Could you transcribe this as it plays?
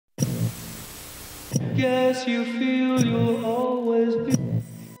Guess you feel you'll always be.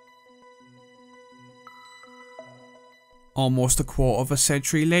 Almost a quarter of a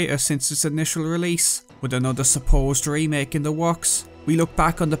century later since its initial release, with another supposed remake in the works, we look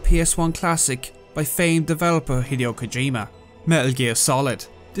back on the PS1 classic by famed developer Hideo Kojima, Metal Gear Solid.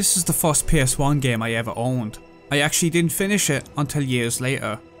 This is the first PS1 game I ever owned. I actually didn't finish it until years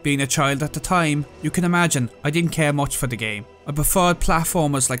later. Being a child at the time, you can imagine I didn't care much for the game. I preferred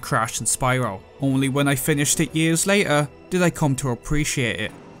platformers like Crash and Spyro. Only when I finished it years later did I come to appreciate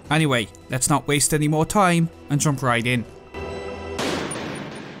it. Anyway, let's not waste any more time and jump right in.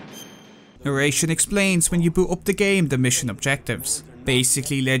 Narration explains when you boot up the game the mission objectives.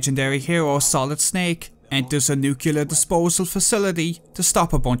 Basically, legendary hero Solid Snake enters a nuclear disposal facility to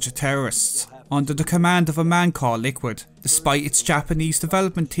stop a bunch of terrorists, under the command of a man called Liquid. Despite its Japanese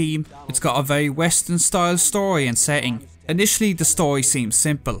development team, it's got a very Western style story and setting. Initially the story seems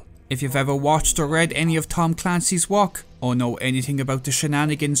simple. If you've ever watched or read any of Tom Clancy's work, or know anything about the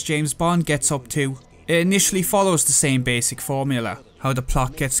shenanigans James Bond gets up to, it initially follows the same basic formula. How the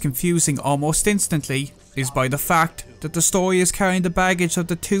plot gets confusing almost instantly is by the fact that the story is carrying the baggage of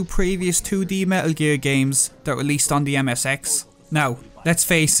the two previous 2D Metal Gear games that released on the MSX. Now, let's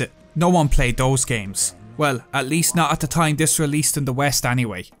face it, no one played those games. Well, at least not at the time this released in the West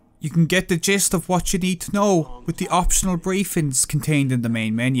anyway. You can get the gist of what you need to know with the optional briefings contained in the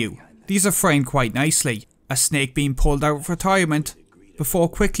main menu. These are framed quite nicely, as Snake being pulled out of retirement before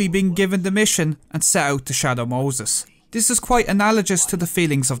quickly being given the mission and set out to shadow Moses. This is quite analogous to the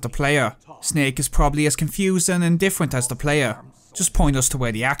feelings of the player. Snake is probably as confused and indifferent as the player. Just point us to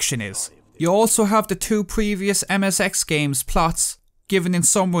where the action is. You also have the two previous MSX games plots given in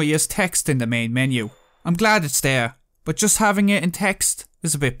summary as text in the main menu. I'm glad it's there, but just having it in text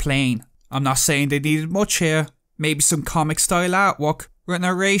is a bit plain. I'm not saying they needed much here. Maybe some comic style artwork or a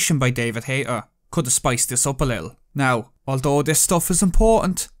narration by David Hayter could have spiced this up a little. Now, although this stuff is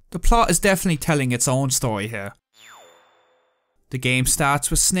important, the plot is definitely telling its own story here. The game starts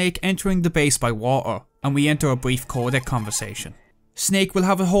with Snake entering the base by water, and we enter a brief codec conversation. Snake will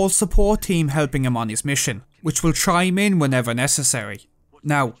have a whole support team helping him on his mission, which will chime in whenever necessary.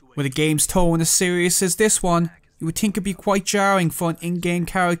 Now, with a game's tone as serious as this one, you would think it'd be quite jarring for an in-game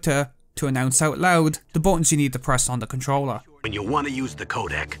character to announce out loud the buttons you need to press on the controller. When you want to use the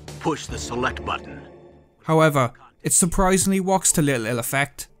codec, push the select button. However, it surprisingly works to little ill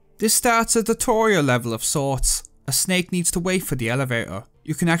effect. This starts a tutorial level of sorts. A Snake needs to wait for the elevator.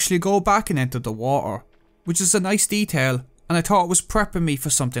 You can actually go back and enter the water, which is a nice detail, and I thought it was prepping me for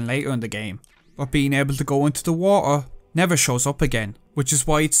something later in the game. But being able to go into the water never shows up again, which is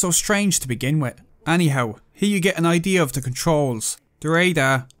why it's so strange to begin with. Anyhow, here you get an idea of the controls, the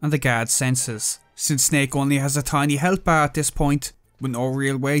radar and the guard's sensors. Since Snake only has a tiny health bar at this point, with no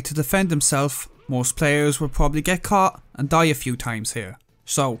real way to defend himself, most players will probably get caught and die a few times here.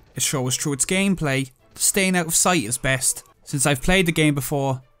 So, it shows through its gameplay that staying out of sight is best. Since I've played the game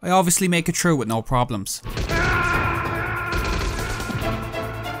before, I obviously make it through with no problems.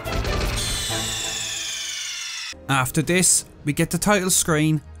 After this, we get the title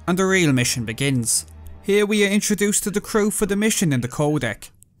screen and the real mission begins. Here we are introduced to the crew for the mission in the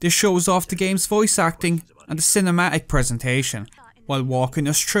codec. This shows off the game's voice acting and the cinematic presentation, while walking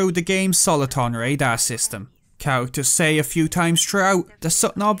us through the game's Soliton radar system. Characters say a few times throughout that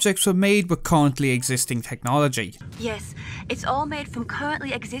certain objects were made with currently existing technology. Yes, it's all made from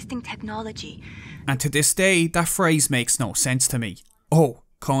currently existing technology. And to this day, that phrase makes no sense to me. Oh,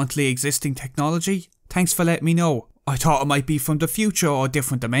 currently existing technology? Thanks for letting me know. I thought it might be from the future or a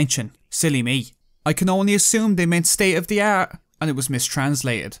different dimension. Silly me. I can only assume they meant state of the art and it was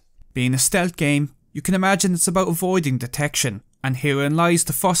mistranslated. Being a stealth game, you can imagine it's about avoiding detection, and herein lies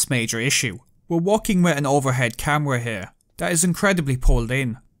the first major issue. We're working with an overhead camera here that is incredibly pulled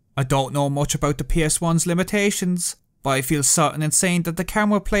in. I don't know much about the PS1's limitations, but I feel certain in saying that the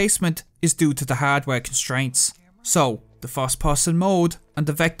camera placement is due to the hardware constraints. So, the first person mode and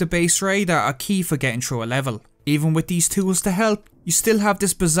the vector based radar are key for getting through a level. Even with these tools to help, you still have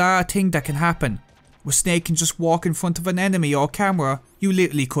this bizarre thing that can happen, where Snake can just walk in front of an enemy or camera you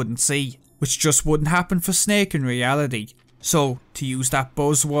literally couldn't see, which just wouldn't happen for Snake in reality. So, to use that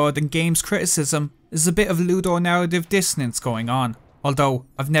buzzword in games criticism, there's a bit of ludonarrative dissonance going on, although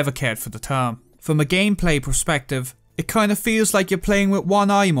I've never cared for the term. From a gameplay perspective, it kinda feels like you're playing with one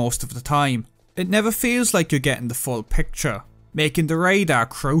eye most of the time. It never feels like you're getting the full picture, making the radar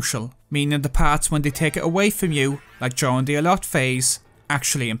crucial, meaning the parts when they take it away from you, like during the alert phase,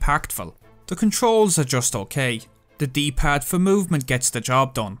 actually impactful. The controls are just okay. The D-pad for movement gets the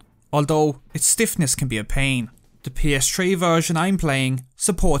job done, although its stiffness can be a pain. The PS3 version I'm playing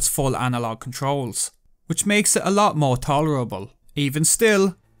supports full analog controls. which makes it a lot more tolerable. Even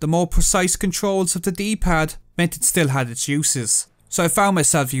still, the more precise controls of the D-pad meant it still had its uses, so I found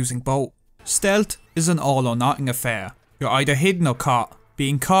myself using both. Stealth is an all or nothing affair. You're either hidden or caught.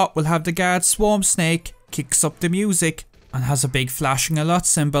 Being caught will have the guard swarm Snake, kicks up the music, and has a big flashing alert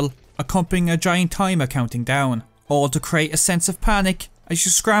symbol accompanying a giant timer counting down, all to create a sense of panic as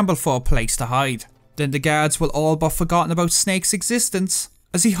you scramble for a place to hide. Then the guards will all but forgotten about Snake's existence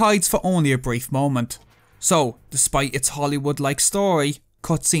as he hides for only a brief moment. So, despite its Hollywood-like story,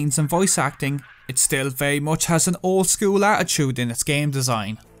 cutscenes and voice acting, it still very much has an old school attitude in its game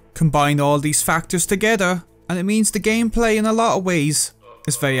design. Combine all these factors together and it means the gameplay in a lot of ways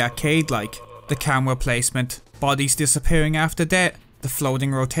is very arcade-like. The camera placement, bodies disappearing after death, the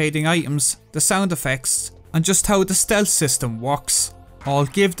floating rotating items, the sound effects, and just how the stealth system works, all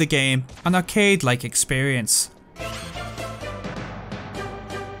give the game an arcade-like experience.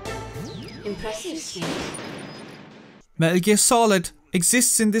 Impressive, Snake. Metal Gear Solid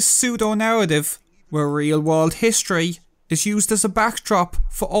exists in this pseudo-narrative where real-world history is used as a backdrop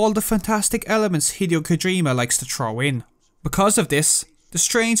for all the fantastic elements Hideo Kojima likes to throw in. Because of this, the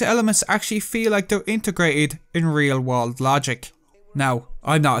strange elements actually feel like they're integrated in real-world logic. Now,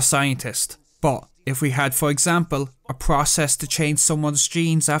 I'm not a scientist, but if we had, for example, a process to change someone's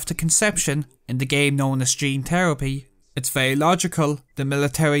genes after conception in the game known as gene therapy, it's very logical the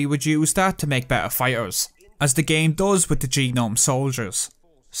military would use that to make better fighters, as the game does with the Genome Soldiers.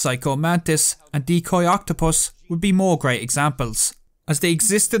 Psycho Mantis and Decoy Octopus would be more great examples, as they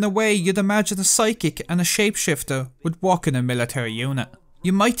exist in a way you'd imagine a psychic and a shapeshifter would work in a military unit.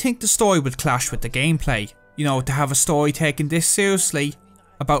 You might think the story would clash with the gameplay. You know, to have a story taken this seriously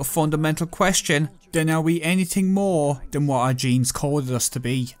about a fundamental question, then are we anything more than what our genes coded us to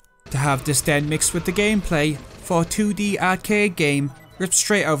be? To have this then mixed with the gameplay for a 2D arcade game ripped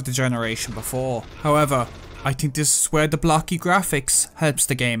straight out of the generation before. However, I think this is where the blocky graphics helps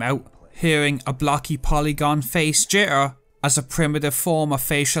the game out. Hearing a blocky polygon face jitter as a primitive form of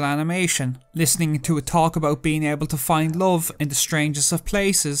facial animation, listening to it talk about being able to find love in the strangest of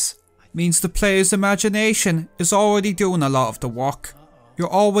places, means the player's imagination is already doing a lot of the work. You're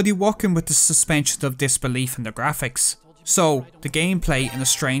already working with the suspension of disbelief in the graphics. So, the gameplay in a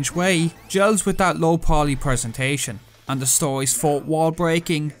strange way gels with that low poly presentation, and the story's fourth wall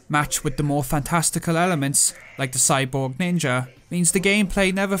breaking, matched with the more fantastical elements, like the cyborg ninja, means the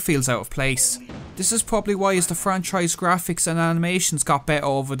gameplay never feels out of place. This is probably why as the franchise graphics and animations got better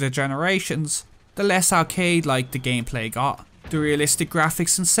over the generations, the less arcade-like the gameplay got. The realistic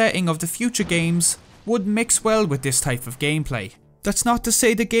graphics and setting of the future games would mix well with this type of gameplay. That's not to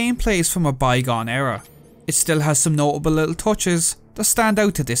say the gameplay is from a bygone era. It still has some notable little touches that stand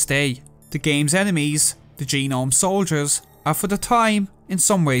out to this day. The game's enemies, the Genome Soldiers, are for the time in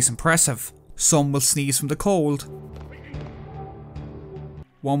some ways impressive. Some will sneeze from the cold.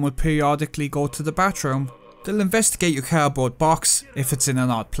 One will periodically go to the bathroom. They'll investigate your cardboard box if it's in an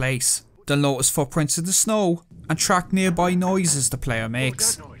odd place. They'll notice footprints in the snow and track nearby noises the player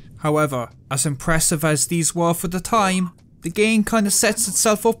makes. However, as impressive as these were for the time, the game kinda sets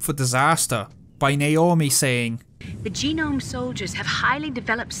itself up for disaster by Naomi saying, The Genome Soldiers have highly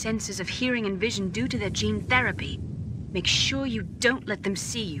developed senses of hearing and vision due to their gene therapy. Make sure you don't let them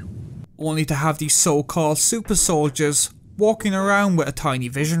see you. Only to have these so-called super soldiers walking around with a tiny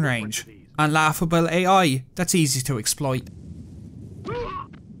vision range and laughable AI that's easy to exploit.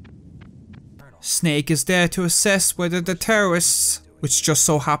 Snake is there to assess whether the terrorists, which just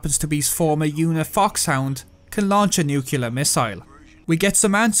so happens to be his former unit Foxhound, can launch a nuclear missile. We get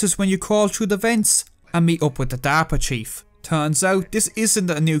some answers when you crawl through the vents and meet up with the DARPA chief. Turns out this isn't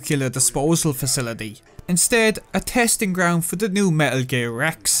a nuclear disposal facility, instead a testing ground for the new Metal Gear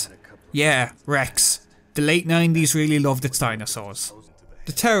Rex. Yeah, Rex. The late 90s really loved its dinosaurs.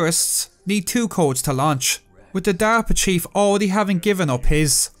 The terrorists need 2 codes to launch, with the DARPA chief already having given up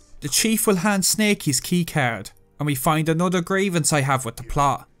his. The chief will hand Snake his keycard, and we find another grievance I have with the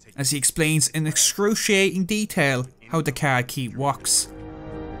plot, as he explains in excruciating detail how the card key works.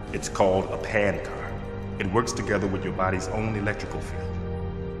 It's called a PAN card. It works together with your body's own electrical field.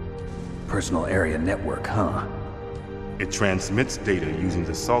 Personal area network, huh? It transmits data using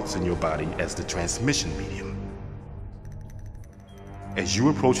the salts in your body as the transmission medium. As you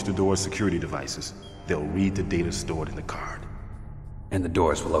approach the door's security devices, they'll read the data stored in the card. And the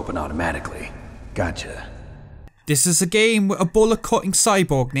doors will open automatically. Gotcha. This is a game with a bullet-cutting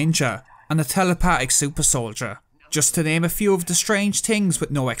cyborg ninja and a telepathic super soldier, just to name a few of the strange things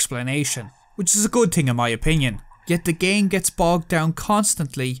with no explanation, which is a good thing in my opinion. Yet the game gets bogged down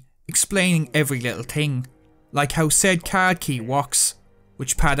constantly explaining every little thing, like how said card key works,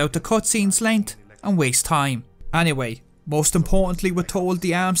 which pad out the cutscene's length and waste time. Anyway, most importantly, we're told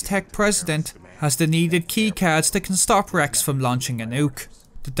the Arms Tech president has the needed keycards that can stop Rex from launching a nuke.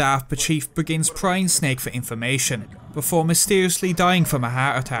 The DARPA chief begins prying Snake for information, before mysteriously dying from a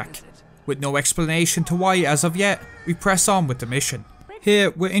heart attack. With no explanation to why as of yet, we press on with the mission.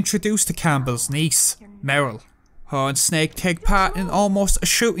 Here, we're introduced to Campbell's niece, Meryl. Her and Snake take part in almost a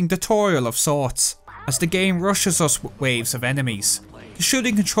shooting tutorial of sorts, as the game rushes us with waves of enemies. The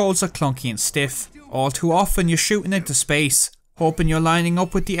shooting controls are clunky and stiff. All too often you're shooting into space, hoping you're lining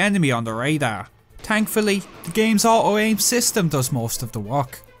up with the enemy on the radar. Thankfully, the game's auto-aim system does most of the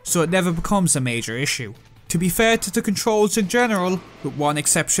work, so it never becomes a major issue. To be fair to the controls in general, with one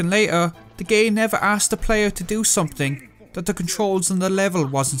exception later, the game never asked the player to do something that the controls on the level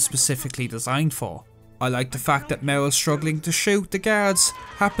wasn't specifically designed for. I like the fact that Meryl struggling to shoot the guards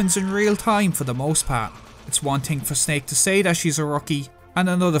happens in real time for the most part. It's one thing for Snake to say that she's a rookie, and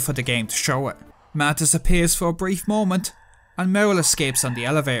another for the game to show it. Mantis appears for a brief moment, and Meryl escapes on the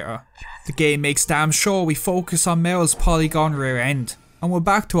elevator. The game makes damn sure we focus on Meryl's polygon rear end, and we're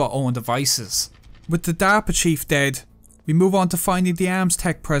back to our own devices. With the DARPA chief dead, we move on to finding the Arms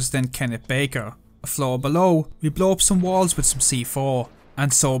Tech president Kenneth Baker. A floor below, we blow up some walls with some C4,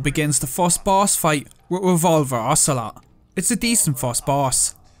 and so begins the first boss fight with Revolver Ocelot. It's a decent first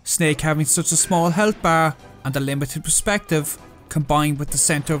boss. Snake having such a small health bar and a limited perspective, combined with the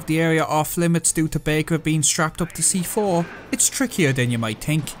centre of the area off limits due to Baker being strapped up to C4, it's trickier than you might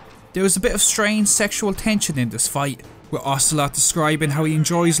think. There is a bit of strange sexual tension in this fight, with Ocelot describing how he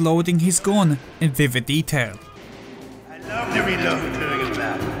enjoys loading his gun in vivid detail. I love to reload during a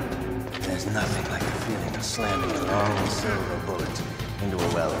battle. There's nothing like the feeling of slamming a long silver bullet into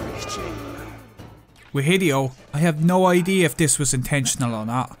a well-greased chamber. With Hideo, I have no idea if this was intentional or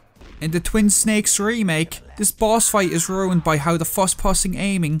not. In the Twin Snakes remake, this boss fight is ruined by how the first-person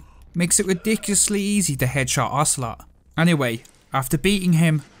aiming makes it ridiculously easy to headshot Ocelot. Anyway, after beating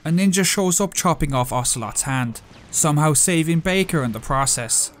him, a ninja shows up chopping off Ocelot's hand, somehow saving Baker in the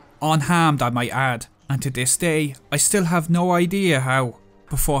process. Unharmed, I might add, and to this day, I still have no idea how,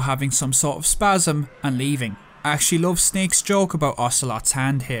 before having some sort of spasm and leaving. I actually love Snake's joke about Ocelot's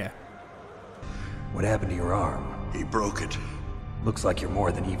hand here. What happened to your arm? He broke it. Looks like you're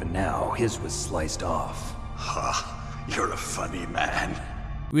more than even now. His was sliced off. Ha, you're a funny man.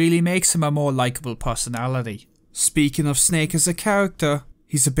 Really makes him a more likeable personality. Speaking of Snake as a character,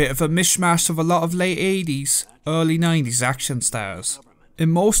 he's a bit of a mishmash of a lot of late 80s, early 90s action stars.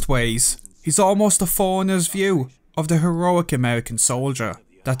 In most ways, he's almost a foreigner's view of the heroic American soldier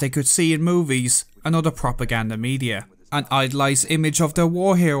that they could see in movies and other propaganda media. An idolised image of their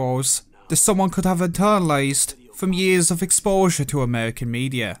war heroes that someone could have internalised from years of exposure to American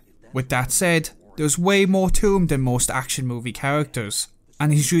media. With that said, there's way more to him than most action movie characters,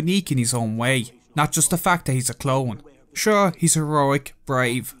 and he's unique in his own way, not just the fact that he's a clone. Sure, he's heroic,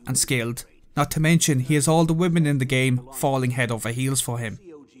 brave, and skilled, not to mention he has all the women in the game falling head over heels for him.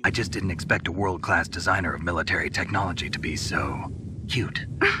 I just didn't expect a world-class designer of military technology to be so cute.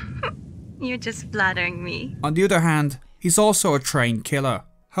 You're just flattering me. On the other hand, he's also a trained killer.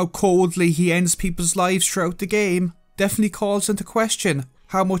 How coldly he ends people's lives throughout the game definitely calls into question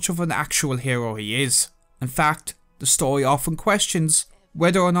how much of an actual hero he is. In fact, the story often questions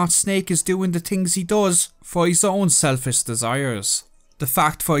whether or not Snake is doing the things he does for his own selfish desires. The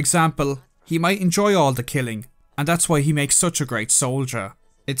fact, for example, he might enjoy all the killing, and that's why he makes such a great soldier.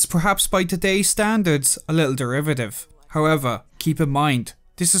 It's perhaps by today's standards a little derivative. However, keep in mind,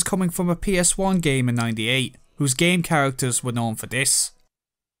 this is coming from a PS1 game in '98, whose game characters were known for this.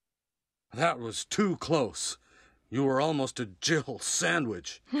 That was too close. You were almost a Jill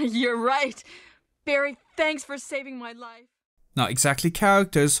sandwich. You're right. Barry, thanks for saving my life. Not exactly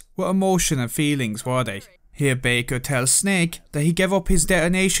characters with emotion and feelings, were they? Here Baker tells Snake that he gave up his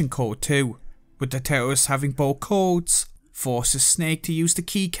detonation code too, with the terrorists having both codes, forces Snake to use the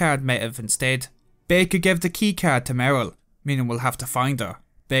keycard method instead. Baker gave the keycard to Meryl, meaning we'll have to find her.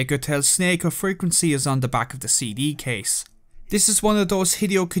 Baker tells Snake her frequency is on the back of the CD case. This is one of those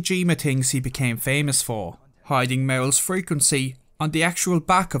Hideo Kojima things he became famous for, hiding Meryl's frequency on the actual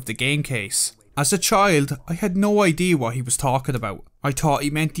back of the game case. As a child, I had no idea what he was talking about. I thought he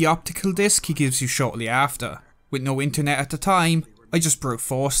meant the optical disc he gives you shortly after. With no internet at the time, I just brute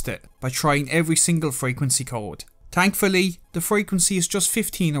forced it by trying every single frequency code. Thankfully, the frequency is just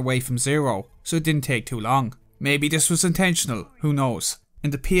 15 away from 0, so it didn't take too long. Maybe this was intentional, who knows.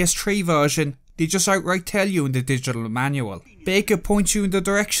 In the PS3 version, they just outright tell you in the digital manual. Baker points you in the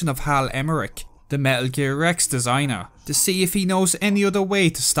direction of Hal Emmerich, the Metal Gear Rex designer, to see if he knows any other way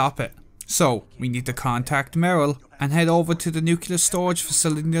to stop it. So, we need to contact Merrill and head over to the nuclear storage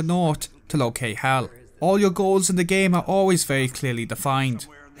facility in the north to locate Hal. All your goals in the game are always very clearly defined.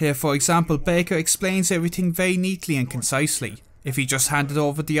 Here, for example, Baker explains everything very neatly and concisely. If he just handed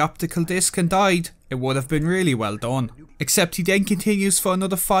over the optical disc and died, it would have been really well done. Except he then continues for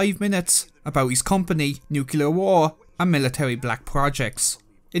another 5 minutes about his company, nuclear war, and military black projects.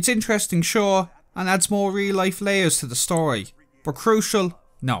 It's interesting, sure, and adds more real life layers to the story, but crucial?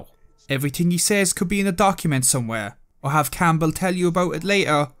 No. Everything he says could be in a document somewhere, or have Campbell tell you about it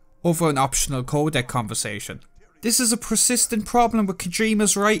later over an optional codec conversation. This is a persistent problem with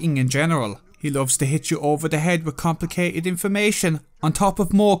Kojima's writing in general. He loves to hit you over the head with complicated information on top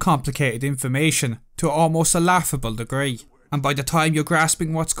of more complicated information to almost a laughable degree. And by the time you're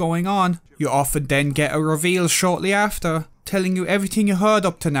grasping what's going on, you often then get a reveal shortly after, telling you everything you heard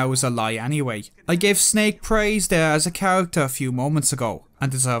up to now is a lie anyway. I gave Snake praise there as a character a few moments ago,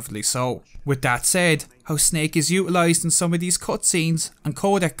 and deservedly so. With that said, how Snake is utilised in some of these cutscenes and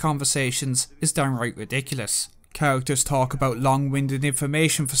codec conversations is downright ridiculous. Characters talk about long-winded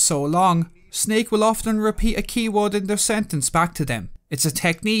information for so long, Snake will often repeat a keyword in their sentence back to them. It's a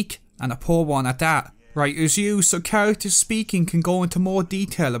technique, and a poor one at that. Writers use so characters speaking can go into more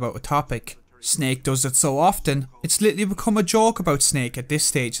detail about a topic. Snake does it so often, it's literally become a joke about Snake at this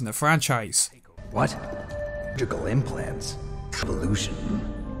stage in the franchise. What? Surgical implants? Evolution?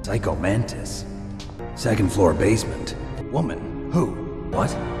 Psycho Mantis? Second floor basement? Woman? Who?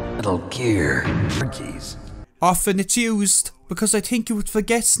 What? Metal Gear? Keys? Often it's used because I think you would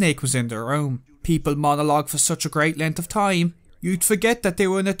forget Snake was in the room. People monologue for such a great length of time, you'd forget that they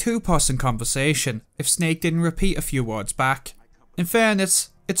were in a two-person conversation if Snake didn't repeat a few words back. In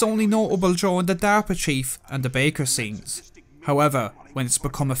fairness, it's only notable during the DARPA chief and the Baker scenes. However, when it's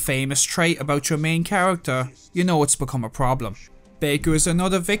become a famous trait about your main character, you know it's become a problem. Baker is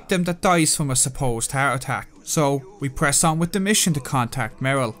another victim that dies from a supposed heart attack, so we press on with the mission to contact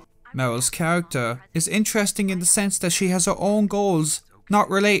Merrill. Merrill's character is interesting in the sense that she has her own goals, not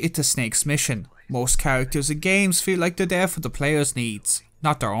related to Snake's mission. Most characters in games feel like they're there for the player's needs,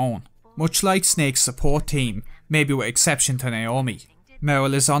 not their own. Much like Snake's support team, maybe with exception to Naomi.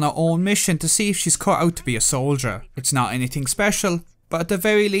 Merrill is on her own mission to see if she's cut out to be a soldier. It's not anything special, but at the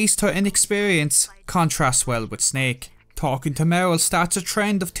very least her inexperience contrasts well with Snake. Talking to Merrill starts a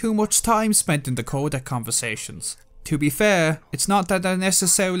trend of too much time spent in the codec conversations. To be fair, it's not that they're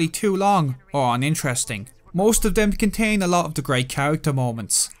necessarily too long or uninteresting. Most of them contain a lot of the great character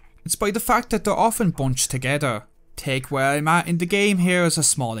moments. It's by the fact that they're often bunched together. Take where I'm at in the game here as a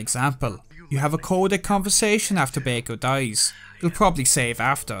small example. You have a codec conversation after Baker dies. You'll probably save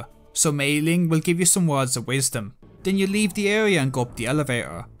after, so Mei Ling will give you some words of wisdom. Then you leave the area and go up the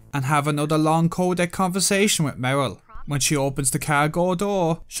elevator, and have another long codec conversation with Merrill. When she opens the cargo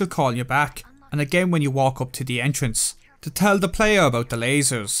door, she'll call you back, and again when you walk up to the entrance, to tell the player about the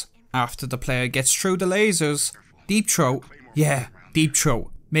lasers. After the player gets through the lasers, Deep Throat, yeah, Deep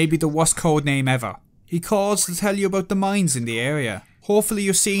Throat, maybe the worst code name ever. He calls to tell you about the mines in the area. Hopefully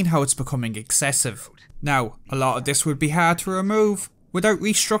you've seen how it's becoming excessive. Now, a lot of this would be hard to remove without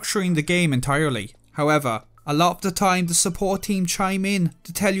restructuring the game entirely. However, a lot of the time the support team chime in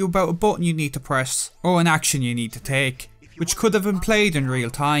to tell you about a button you need to press or an action you need to take, which could have been played in real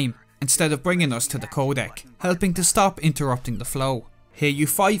time, instead of bringing us to the codec, helping to stop interrupting the flow. Here you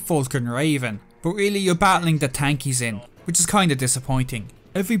fight Vulcan Raven, but really you're battling the tank he's in, which is kinda disappointing.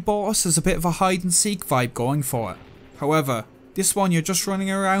 Every boss has a bit of a hide and seek vibe going for it. However, this one you're just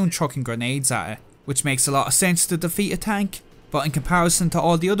running around chucking grenades at it, which makes a lot of sense to defeat a tank, but in comparison to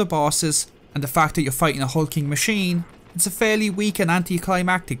all the other bosses, and the fact that you're fighting a hulking machine, it's a fairly weak and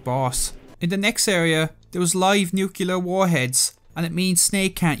anticlimactic boss. In the next area, there was live nuclear warheads, and it means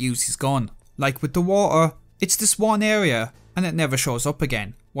Snake can't use his gun. Like with the water, it's this one area, and it never shows up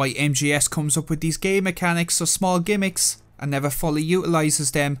again. Why MGS comes up with these game mechanics or small gimmicks, and never fully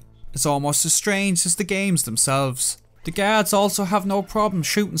utilises them, is almost as strange as the games themselves. The guards also have no problem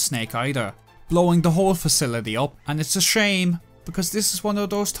shooting Snake either, blowing the whole facility up, and it's a shame, because this is one of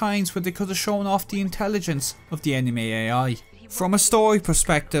those times where they could have shown off the intelligence of the enemy AI. From a story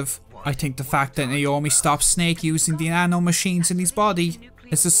perspective, I think the fact that Naomi stops Snake using the nano machines in his body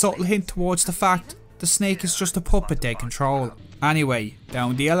is a subtle hint towards the fact the Snake is just a puppet they control. Anyway,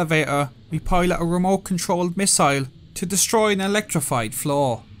 down the elevator, we pilot a remote controlled missile to destroy an electrified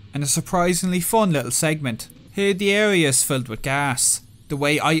floor, and a surprisingly fun little segment. Here the area is filled with gas. The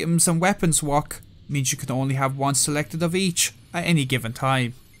way items and weapons work means you can only have one selected of each at any given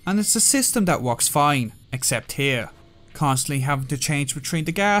time, and it's a system that works fine, except here. Constantly having to change between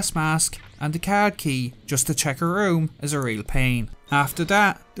the gas mask and the card key just to check a room is a real pain. After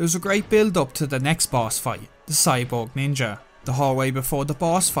that, there's a great build up to the next boss fight, the Cyborg Ninja. The hallway before the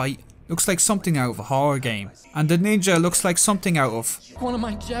boss fight looks like something out of a horror game, and the ninja looks like something out of one of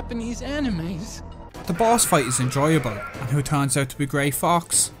my Japanese animes. The boss fight is enjoyable, and who turns out to be Grey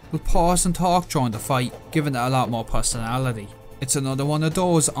Fox will pause and talk during the fight, giving it a lot more personality. It's another one of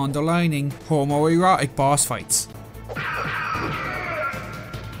those underlining homoerotic boss fights.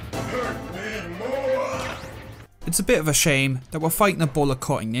 It's a bit of a shame that we're fighting a bullet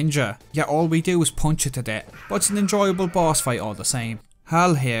cutting ninja, yet all we do is punch it to death, but it's an enjoyable boss fight all the same.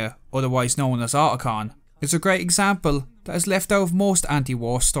 Hal here, otherwise known as Otacon, is a great example that is left out of most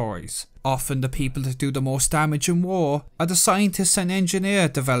anti-war stories. Often the people that do the most damage in war are the scientists and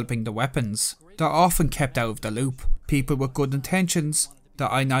engineers developing the weapons. They're often kept out of the loop. People with good intentions that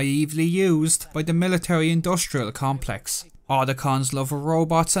are naively used by the military-industrial complex. Otacon's love of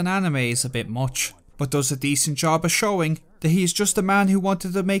robots and anime is a bit much, but does a decent job of showing that he is just a man who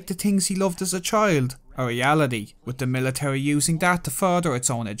wanted to make the things he loved as a child a reality, with the military using that to further its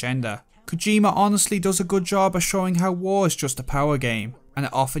own agenda. Kojima honestly does a good job of showing how war is just a power game, and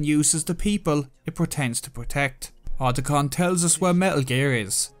it often uses the people it pretends to protect. Otacon tells us where Metal Gear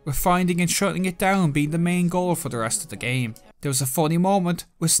is, with finding and shutting it down being the main goal for the rest of the game. There was a funny moment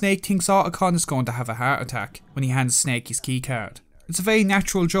where Snake thinks Otacon is going to have a heart attack when he hands Snake his keycard. It's a very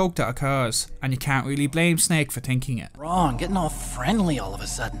natural joke that occurs, and you can't really blame Snake for thinking it. Wrong, getting all friendly all of a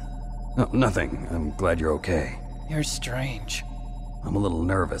sudden. No, nothing. I'm glad you're okay. You're strange. I'm a little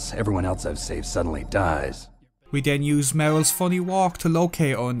nervous. Everyone else I've saved suddenly dies. We then use Meryl's funny walk to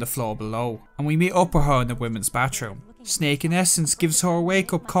locate her on the floor below, and we meet up with her in the women's bathroom. Snake in essence gives her a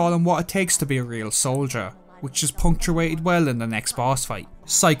wake up call on what it takes to be a real soldier, which is punctuated well in the next boss fight,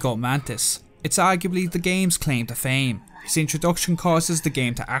 Psycho Mantis. It's arguably the game's claim to fame. His introduction causes the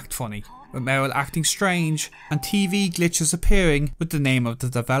game to act funny, with Meryl acting strange and TV glitches appearing with the name of the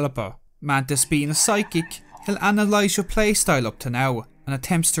developer. Mantis being a psychic, he'll analyse your playstyle up to now and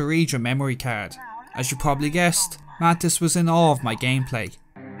attempts to read your memory card. As you probably guessed, Mantis was in awe of my gameplay.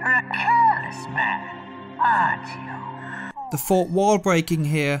 You're a careless man, aren't you? The fourth wall breaking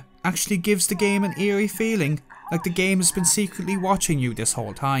here actually gives the game an eerie feeling, like the game has been secretly watching you this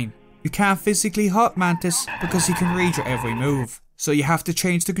whole time. You can't physically hurt Mantis because he can read your every move, so you have to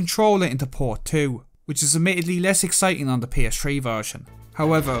change the controller into port 2, which is admittedly less exciting on the PS3 version.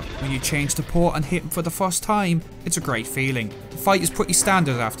 However, when you change the port and hit him for the first time, it's a great feeling. The fight is pretty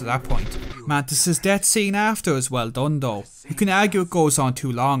standard after that point. Mantis' death scene after is well done though. You can argue it goes on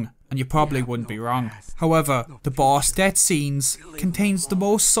too long, and you probably wouldn't be wrong. However, the boss death scenes contains the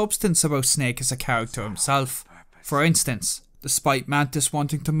most substance about Snake as a character himself. For instance, despite Mantis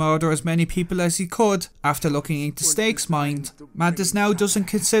wanting to murder as many people as he could, after looking into Snake's mind, Mantis now doesn't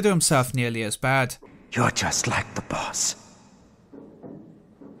consider himself nearly as bad. You're just like the boss.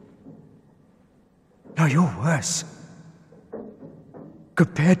 No, you're worse.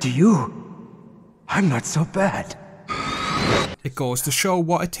 Compared to you, I'm not so bad. It goes to show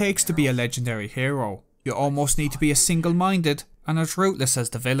what it takes to be a legendary hero. You almost need to be as single-minded and as ruthless as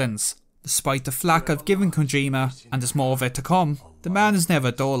the villains. Despite the flack I've given Kojima, and there's more of it to come, the man is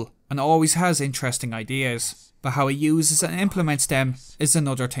never dull and always has interesting ideas. But how he uses and implements them is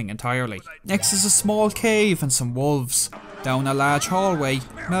another thing entirely. Next is a small cave and some wolves. Down a large hallway,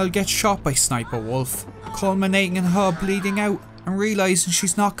 Mel gets shot by Sniper Wolf, culminating in her bleeding out and realising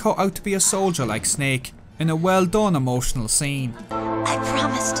she's not cut out to be a soldier like Snake, in a well done emotional scene. I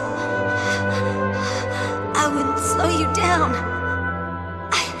promised I wouldn't slow you down.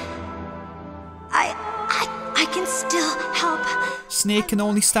 I can still help. Snake can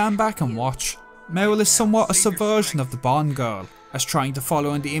only stand back and watch. Meryl is somewhat a subversion of the Bond girl, as trying to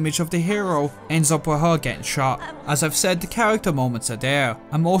follow in the image of the hero ends up with her getting shot. As I've said, the character moments are there,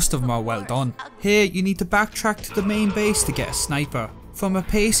 and most of them are well done. Here you need to backtrack to the main base to get a sniper. From a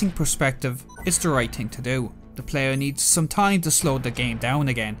pacing perspective, it's the right thing to do. The player needs some time to slow the game down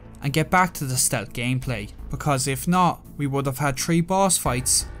again and get back to the stealth gameplay, because if not, we would have had 3 boss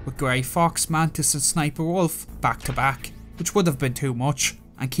fights with Grey Fox, Mantis and Sniper Wolf back to back, which would have been too much.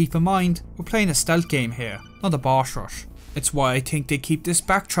 And keep in mind, we're playing a stealth game here, not a boss rush. It's why I think they keep this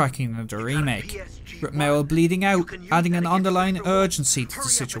backtracking in the remake, with Meryl bleeding out, adding an underlying urgency to the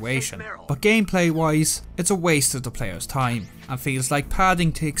situation. But gameplay wise, it's a waste of the player's time, and feels like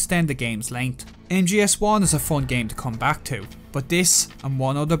padding to extend the game's length. MGS1 is a fun game to come back to, but this, and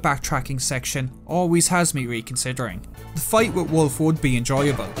one other backtracking section, always has me reconsidering. The fight with Wolf would be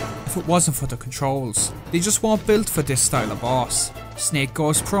enjoyable, if it wasn't for the controls. They just weren't built for this style of boss. Snake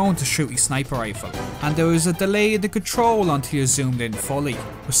goes prone to shoot his sniper rifle, and there is a delay in the control until you're zoomed in fully.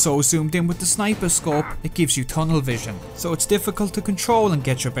 We're so zoomed in with the sniper scope, it gives you tunnel vision, so it's difficult to control and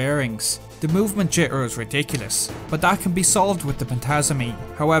get your bearings. The movement jitter is ridiculous, but that can be solved with the pentazamine.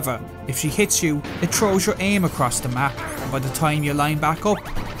 However, if she hits you, it throws your aim across the map, and by the time you line back up,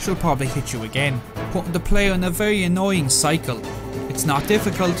 she'll probably hit you again, putting the player in a very annoying cycle. It's not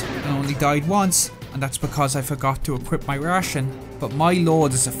difficult, I only died once, and that's because I forgot to equip my ration, but my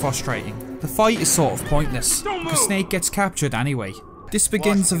lord is it frustrating. The fight is sort of pointless, because Snake gets captured anyway. This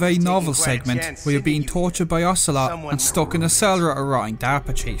begins a very novel segment where you're being tortured by Ocelot and stuck in a cellar at a rotting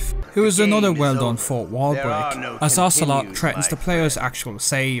DARPA chief, who is another well done fourth wall break, as Ocelot threatens the player's actual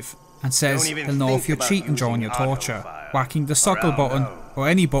save, and says he'll know if you're cheating during your torture. Whacking the suckle button, or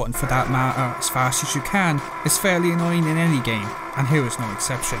any button for that matter, as fast as you can, is fairly annoying in any game, and here is no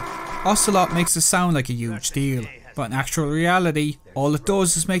exception. Ocelot makes it sound like a huge deal, but in actual reality, all it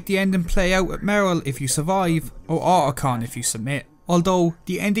does is make the ending play out with Meryl if you survive, or Autocon if you submit. Although,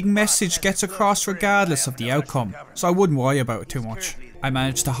 the ending message gets across regardless of the outcome, so I wouldn't worry about it too much. I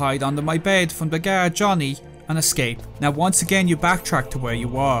managed to hide under my bed from the guard Johnny and escape. Now once again you backtrack to where you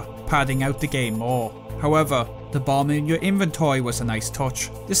were, padding out the game more. However, the bomb in your inventory was a nice touch.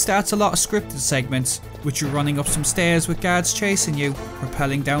 This starts a lot of scripted segments, with you running up some stairs with guards chasing you,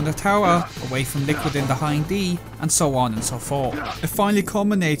 rappelling down the tower, away from Liquid in the Hind D, and so on and so forth. It finally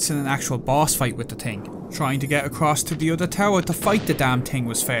culminates in an actual boss fight with the thing. Trying to get across to the other tower to fight the damn thing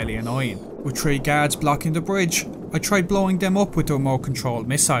was fairly annoying. With 3 guards blocking the bridge, I tried blowing them up with a remote controlled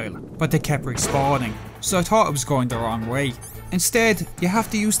missile, but they kept respawning, so I thought I was going the wrong way. Instead, you have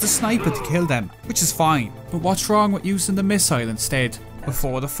to use the sniper to kill them, which is fine, but what's wrong with using the missile instead?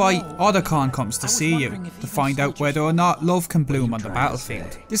 Before the fight, Autocon comes to see you, to find out whether or not love can bloom on the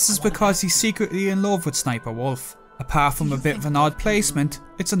battlefield. This is because he's secretly in love with Sniper Wolf. Apart from a bit of an odd placement,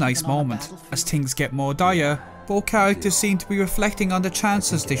 it's a nice moment. As things get more dire, both characters seem to be reflecting on the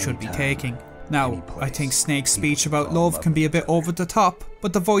chances they should be taking. Now, I think Snake's speech about love can be a bit over the top,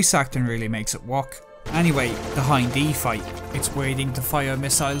 but the voice acting really makes it work. Anyway, the Hind D fight. It's waiting to fire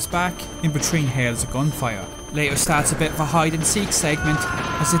missiles back, in between hails of gunfire. Later starts a bit of a hide and seek segment,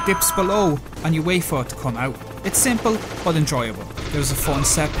 as it dips below and you wait for it to come out. It's simple, but enjoyable. There's a fun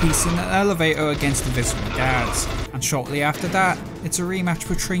set piece in an elevator against the visible guards, and shortly after that, it's a rematch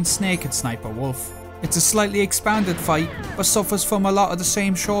between Snake and Sniper Wolf. It's a slightly expanded fight, but suffers from a lot of the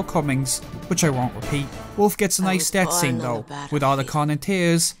same shortcomings, which I won't repeat. Wolf gets a nice death scene though, with Autocon in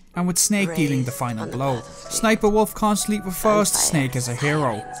tears, and with Snake dealing the final blow. Sniper Wolf constantly refers to Snake as a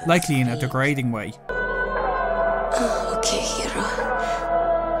hero, likely in a degrading way. Okay, hero.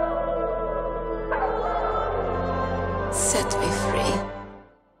 Set me free.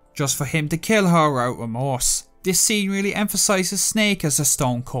 Just for him to kill her without remorse. This scene really emphasises Snake as a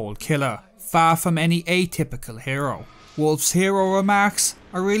stone cold killer, far from any atypical hero. Wolf's hero remarks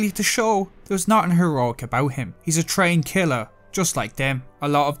are really to show there's nothing heroic about him. He's a trained killer, just like them. A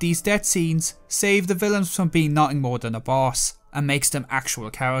lot of these death scenes save the villains from being nothing more than a boss, and makes them actual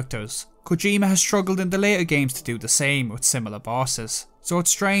characters. Kojima has struggled in the later games to do the same with similar bosses, so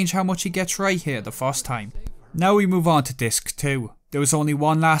it's strange how much he gets right here the first time. Now we move on to Disc 2. There was only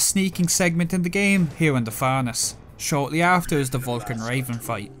one last sneaking segment in the game here in the furnace. Shortly after is the Vulcan Raven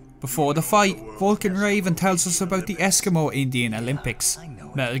fight. Before the fight, Vulcan Raven tells us about the Eskimo Indian Olympics.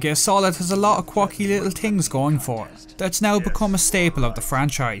 Metal Gear Solid has a lot of quirky little things going for it, that's now become a staple of the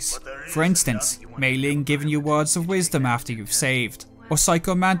franchise. For instance, Mei Ling giving you words of wisdom after you've saved, or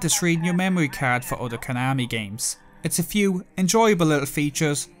Psycho Mantis reading your memory card for other Konami games. It's a few enjoyable little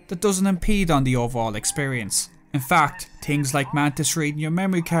features that doesn't impede on the overall experience. In fact, things like Mantis reading your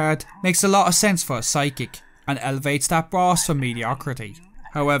memory card makes a lot of sense for a psychic, and elevates that boss from mediocrity.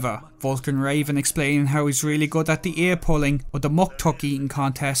 However, Vulcan Raven explaining how he's really good at the ear pulling or the muck tuck eating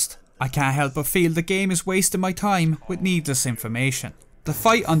contest, I can't help but feel the game is wasting my time with needless information. The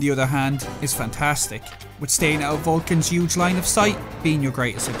fight on the other hand is fantastic, with staying out of Vulcan's huge line of sight being your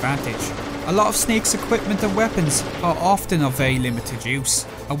greatest advantage. A lot of Snake's equipment and weapons are often of very limited use,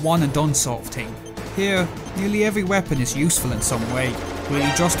 a one and done sort of thing. Here, nearly every weapon is useful in some way,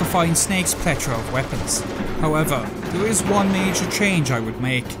 really justifying Snake's plethora of weapons. However, there is one major change I would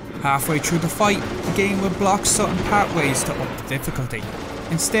make. Halfway through the fight, the game would block certain pathways to up the difficulty.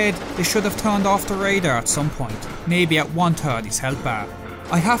 Instead, they should have turned off the radar at some point, maybe at 1/3 his health bar.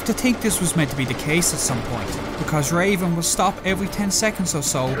 I have to think this was meant to be the case at some point, because Raven will stop every 10 seconds or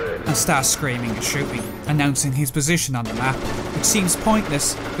so and start screaming and shooting, announcing his position on the map, which seems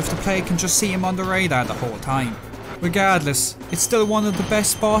pointless if the player can just see him on the radar the whole time. Regardless, it's still one of the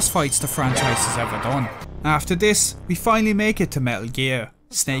best boss fights the franchise has ever done. After this, we finally make it to Metal Gear.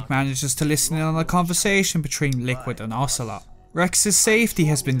 Snake manages to listen in on a conversation between Liquid and Ocelot. Rex's safety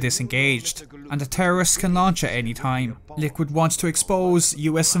has been disengaged, and the terrorists can launch at any time. Liquid wants to expose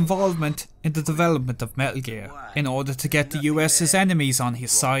US involvement in the development of Metal Gear, in order to get the US's enemies on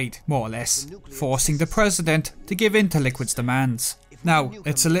his side, more or less, forcing the president to give in to Liquid's demands. Now,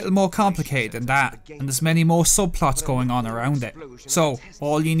 it's a little more complicated than that, and there's many more subplots going on around it. So,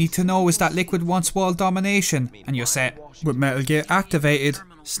 all you need to know is that Liquid wants world domination, and you're set. With Metal Gear activated,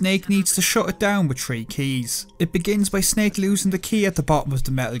 Snake needs to shut it down with 3 keys. It begins by Snake losing the key at the bottom of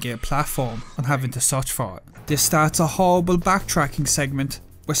the Metal Gear platform and having to search for it. This starts a horrible backtracking segment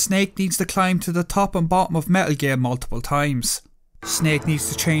where Snake needs to climb to the top and bottom of Metal Gear multiple times. Snake needs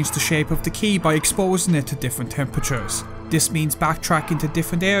to change the shape of the key by exposing it to different temperatures. This means backtracking to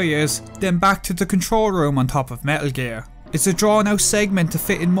different areas, then back to the control room on top of Metal Gear. It's a drawn out segment to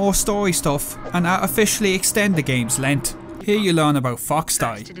fit in more story stuff and artificially extend the game's length. Here you learn about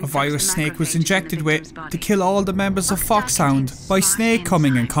Foxdie, a virus Snake was injected with to kill all the members of Foxhound by Snake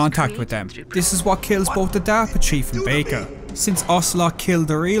coming in contact with them. This is what kills both the DARPA chief and Baker. Since Ocelot killed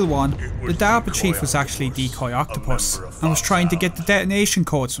the real one, the DARPA chief was actually Decoy Octopus and was trying to get the detonation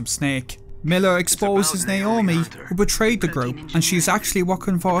codes from Snake. Miller exposes Naomi, who betrayed the group, and she's actually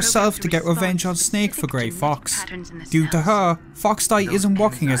working for herself to get revenge on Snake for Grey Fox. Due to her, Foxdie isn't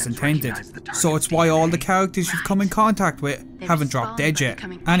working as intended, so it's why all the characters you've come in contact with haven't dropped dead yet.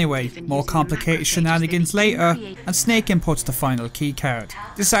 Anyway, more complicated shenanigans later, and Snake inputs the final keycard.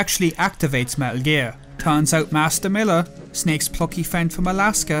 This actually activates Metal Gear. Turns out Master Miller, Snake's plucky friend from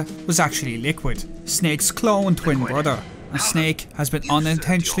Alaska, was actually Liquid, Snake's clone twin brother. And Snake has been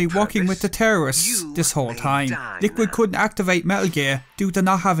unintentionally working with the terrorists this whole time. Liquid couldn't activate Metal Gear due to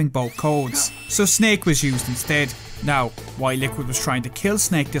not having both codes, so Snake was used instead. Now, why Liquid was trying to kill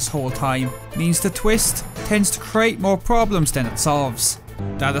Snake this whole time means the twist tends to create more problems than it solves.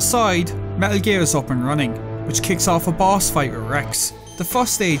 That aside, Metal Gear is up and running, which kicks off a boss fight with Rex. The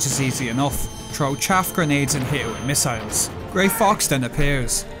first stage is easy enough. Throw chaff grenades and hit it with missiles. Grey Fox then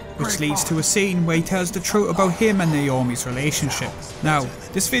appears, which leads to a scene where he tells the truth about him and Naomi's relationship. Now,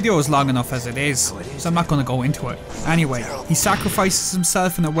 this video is long enough as it is, so I'm not going to go into it. Anyway, he sacrifices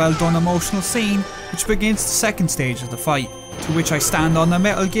himself in a well done emotional scene, which begins the second stage of the fight, to which I stand on the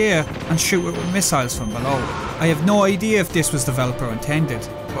Metal Gear and shoot it with missiles from below. I have no idea if this was developer intended,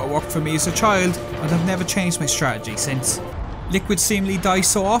 but it worked for me as a child and I've never changed my strategy since. Liquid seemingly dies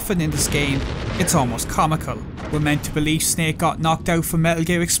so often in this game, it's almost comical. We're meant to believe Snake got knocked out from Metal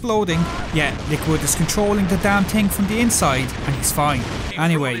Gear exploding, yet Liquid is controlling the damn thing from the inside and he's fine.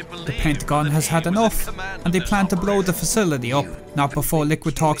 Anyway, the Pentagon has had enough and they plan to blow the facility up. Not before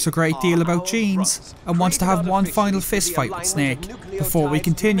Liquid talks a great deal about genes and wants to have one final fist fight with Snake. Before we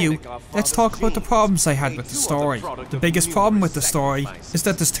continue, let's talk about the problems I had with the story. The biggest problem with the story is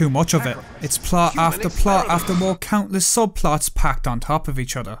that there's too much of it. It's plot after more countless subplots packed on top of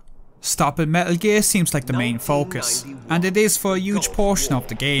each other. Stopping Metal Gear seems like the main focus, and it is for a huge portion of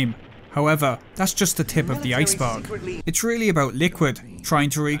the game. However, that's just the tip of the iceberg. It's really about Liquid trying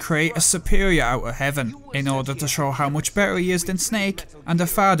to recreate a superior outer heaven in order to show how much better he is than Snake and the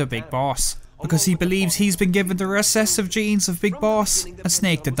father Big Boss, because he believes he's been given the recessive genes of Big Boss and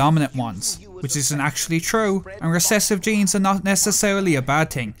Snake the dominant ones, which isn't actually true, and recessive genes are not necessarily a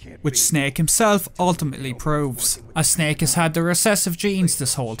bad thing, which Snake himself ultimately proves, as Snake has had the recessive genes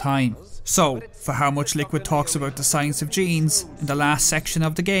this whole time. So, for how much Liquid talks about the science of genes in the last section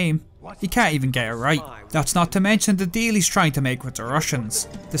of the game, he can't even get it right. That's not to mention the deal he's trying to make with the Russians.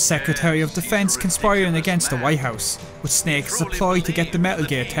 The Secretary of Defense conspiring against the White House, with Snake as a ploy to get the Metal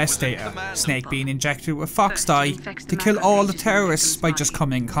Gear test data. Snake being injected with Foxdie to kill all the terrorists by just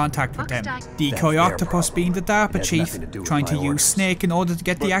coming in contact with them. Decoy Octopus being the DARPA chief, trying to use Snake in order to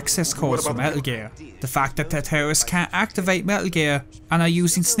get the access codes for Metal Gear. The fact that the terrorists can't activate Metal Gear and are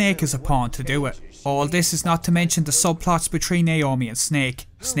using Snake as a pawn to do it. All this is not to mention the subplots between Naomi and Snake,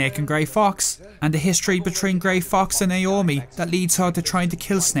 Snake and Grey Fox, and the history between Grey Fox and Naomi that leads her to trying to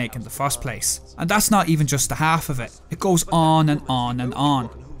kill Snake in the first place. And that's not even just the half of it. It goes on and on and on.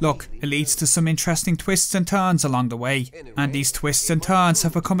 Look, it leads to some interesting twists and turns along the way, and these twists and turns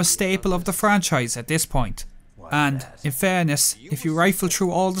have become a staple of the franchise at this point. And, in fairness, if you rifle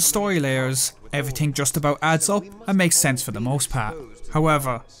through all the story layers, everything just about adds up and makes sense for the most part.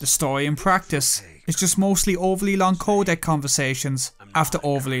 However, the story in practice is just mostly overly long codec conversations after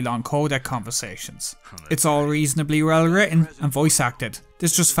overly long codec conversations. It's all reasonably well written and voice acted,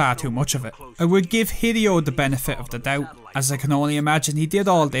 there's just far too much of it. I would give Hideo the benefit of the doubt, as I can only imagine he did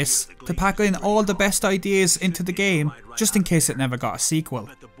all this to pack in all the best ideas into the game just in case it never got a sequel.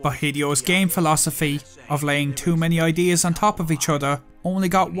 But Hideo's game philosophy of laying too many ideas on top of each other only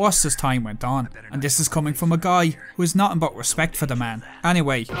got worse as time went on, and this is coming from a guy who has nothing but respect for the man.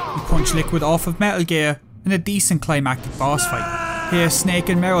 Anyway, we punch Liquid off of Metal Gear in a decent climactic boss fight. Here Snake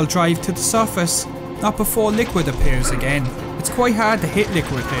and Meryl drive to the surface, not before Liquid appears again. It's quite hard to hit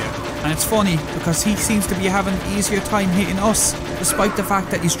Liquid here, and it's funny because he seems to be having an easier time hitting us, despite the fact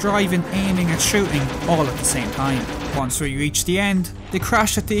that he's driving, aiming and shooting all at the same time. Once we reach the end, they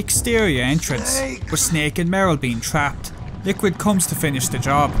crash at the exterior entrance, with Snake and Meryl being trapped. Liquid comes to finish the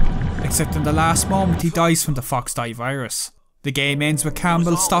job, except in the last moment he dies from the Foxdie virus. The game ends with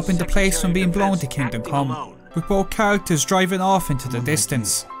Campbell stopping the place from being blown to Kingdom Come, with both characters driving off into the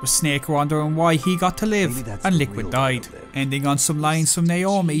distance, with Snake wondering why he got to live and Liquid died, ending on some lines from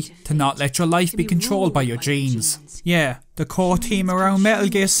Naomi to not let your life be controlled by your genes. Yeah, the core theme around Metal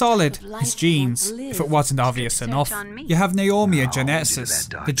Gear Solid is genes, if it wasn't obvious enough. You have Naomi a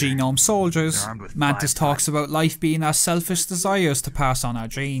geneticist, the genome soldiers. Mantis talks about life being our selfish desires to pass on our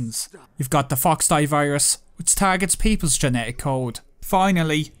genes. You've got the Foxdie virus, which targets people's genetic code.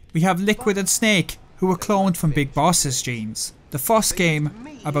 Finally, we have Liquid and Snake, who were cloned from Big Boss's genes. The first game,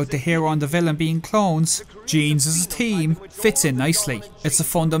 about the hero and the villain being clones, genes as a team, fits in nicely. It's a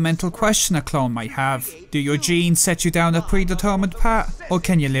fundamental question a clone might have. Do your genes set you down a predetermined path, or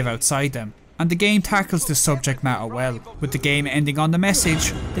can you live outside them? And the game tackles this subject matter well, with the game ending on the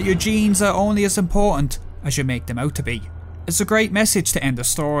message that your genes are only as important as you make them out to be. It's a great message to end a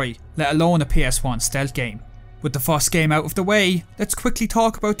story, let alone a PS1 stealth game. With the first game out of the way, let's quickly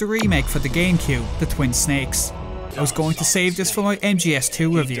talk about the remake for the GameCube, The Twin Snakes. I was going to save this for my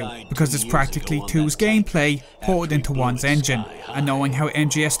MGS2 review, because it's practically 2's gameplay ported into 1's engine, and knowing how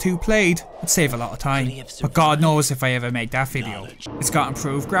MGS2 played would save a lot of time, but God knows if I ever make that video. It's got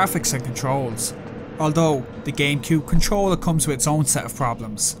improved graphics and controls, although the GameCube controller comes with its own set of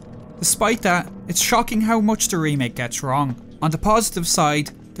problems. Despite that, it's shocking how much the remake gets wrong. On the positive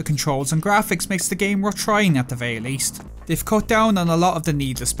side, the controls and graphics makes the game worth trying at the very least. They've cut down on a lot of the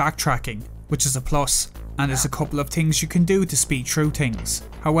needless backtracking, which is a plus, and there's a couple of things you can do to speed through things.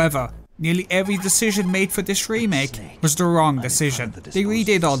 However, nearly every decision made for this remake was the wrong decision. They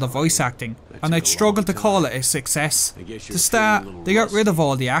redid all the voice acting, and I'd struggle to call it a success. To start, they got rid of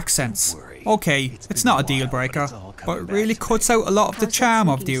all the accents. Okay, it's not a deal breaker, but it really cuts out a lot of the charm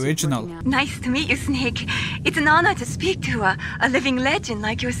of the original. Nice to meet you, Snake. It's an honor to speak to a living legend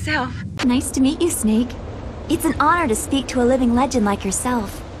like yourself. Nice to meet you, Snake. It's an honor to speak to a living legend like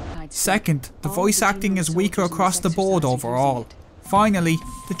yourself. Second, the voice acting is weaker across the board overall. Finally,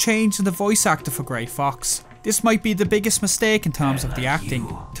 the change in the voice actor for Grey Fox. This might be the biggest mistake in terms of the acting,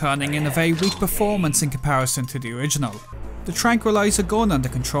 turning in a very weak performance in comparison to the original. The tranquilizer gun and the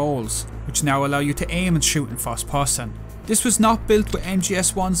controls, which now allow you to aim and shoot in first person. This was not built with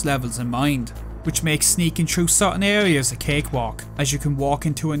MGS1's levels in mind, which makes sneaking through certain areas a cakewalk, as you can walk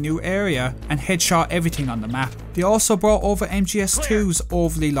into a new area and headshot everything on the map. They also brought over MGS2's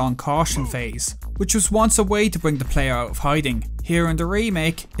overly long caution phase, which was once a way to bring the player out of hiding. Here in the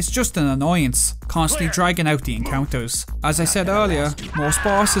remake, it's just an annoyance, constantly dragging out the encounters. As I said earlier, most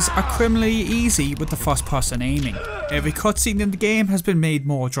bosses are criminally easy with the first person aiming. Every cutscene in the game has been made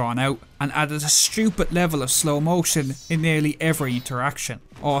more drawn out, and added a stupid level of slow motion in nearly every interaction.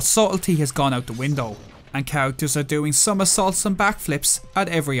 All subtlety has gone out the window, and characters are doing somersaults and backflips at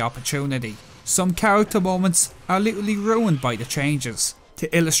every opportunity. Some character moments are literally ruined by the changes.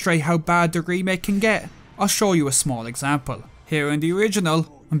 To illustrate how bad the remake can get, I'll show you a small example. Here in the original,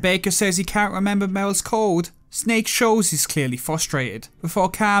 when Baker says he can't remember Mel's code, Snake shows he's clearly frustrated, before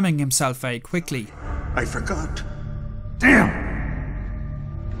calming himself very quickly. I forgot. Damn!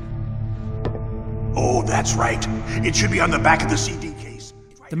 Oh, that's right. It should be on the back of the CD case.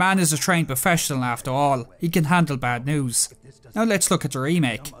 The man is a trained professional after all. He can handle bad news. Now let's look at the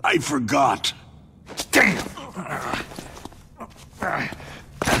remake. I forgot. Damn!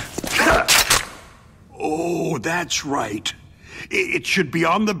 Oh, that's right. It should be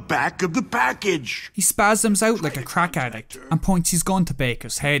on the back of the package. He spasms out like a crack addict and points his gun to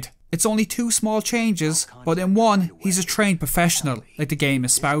Baker's head. It's only two small changes, but in one, he's a trained professional, like the game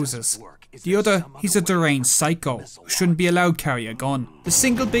espouses. The other, he's a deranged psycho who shouldn't be allowed to carry a gun. The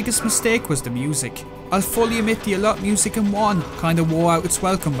single biggest mistake was the music. I'll fully admit the lot music in 1 kinda wore out its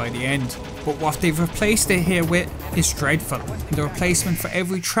welcome by the end, but what they've replaced it here with is dreadful, and the replacement for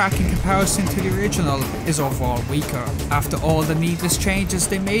every track in comparison to the original is overall weaker. After all the needless changes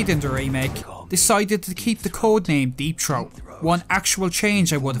they made in the remake, decided to keep the codename Deep Throat. One actual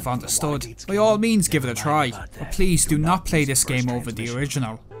change I would have understood. By all means give it a try, but please do not play this game over the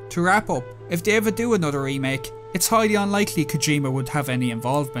original. To wrap up, if they ever do another remake, it's highly unlikely Kojima would have any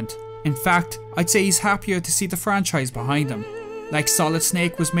involvement. In fact, I'd say he's happier to see the franchise behind him. Like Solid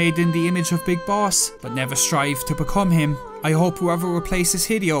Snake was made in the image of Big Boss, but never strive to become him, I hope whoever replaces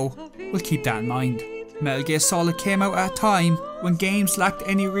Hideo will keep that in mind. Metal Gear Solid came out at a time when games lacked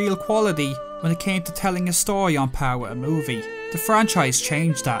any real quality when it came to telling a story on par with a movie. The franchise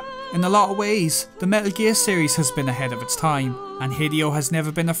changed that. In a lot of ways, the Metal Gear series has been ahead of its time, and Hideo has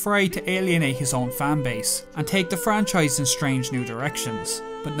never been afraid to alienate his own fanbase and take the franchise in strange new directions.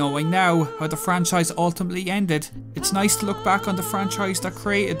 But knowing now how the franchise ultimately ended, it's nice to look back on the franchise that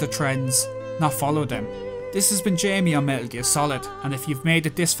created the trends, not follow them. This has been Jamie on Metal Gear Solid, and if you've made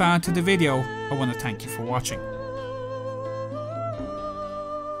it this far into the video, I want to thank you for watching.